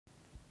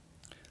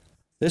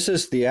This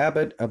is the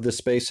Abbot of the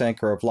Space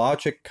Anchor of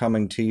Logic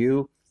coming to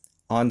you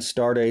on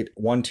Stardate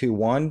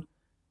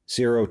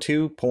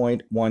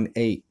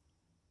 121.02.18,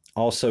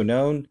 also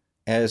known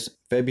as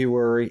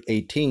February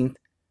 18th,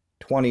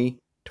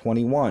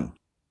 2021.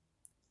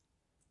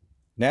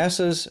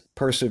 NASA's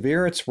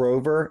Perseverance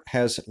rover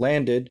has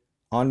landed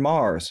on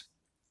Mars,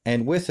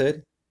 and with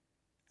it,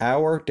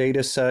 our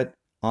dataset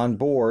on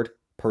board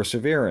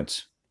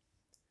Perseverance.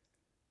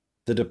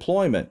 The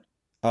deployment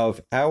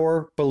of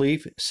our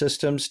belief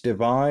system's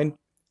divine,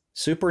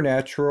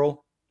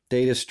 supernatural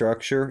data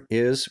structure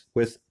is,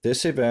 with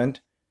this event,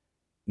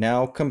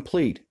 now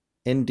complete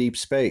in deep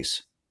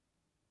space.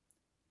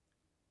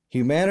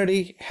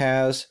 Humanity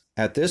has,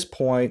 at this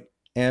point,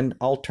 an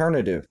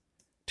alternative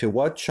to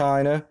what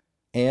China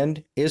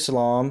and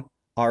Islam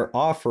are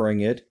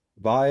offering it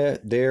via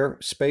their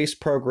space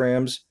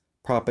program's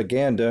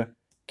propaganda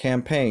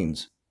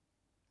campaigns.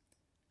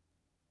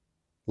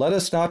 Let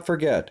us not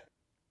forget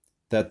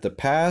that the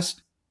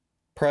past,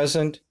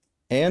 present,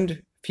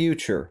 and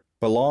future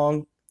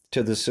belong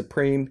to the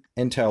supreme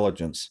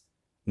intelligence,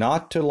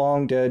 not to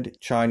long-dead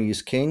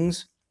Chinese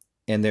kings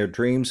and their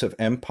dreams of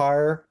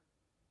empire,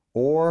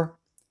 or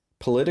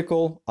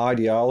political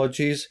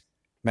ideologies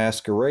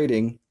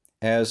masquerading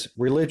as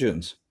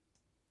religions.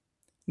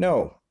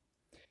 No,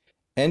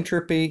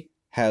 entropy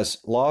has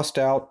lost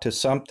out to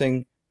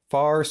something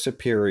far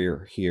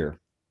superior here,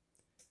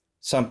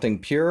 something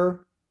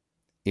pure,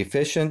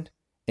 efficient,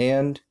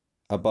 and,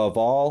 above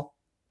all,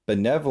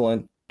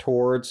 benevolent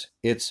towards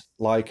its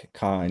like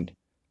kind,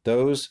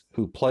 those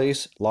who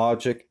place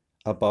logic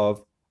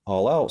above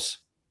all else.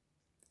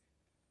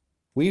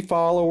 We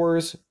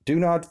followers do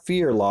not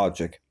fear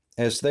logic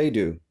as they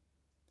do,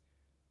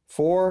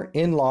 for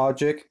in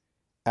logic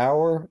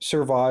our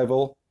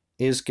survival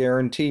is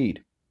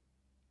guaranteed.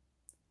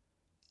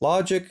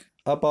 Logic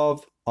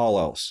above all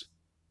else.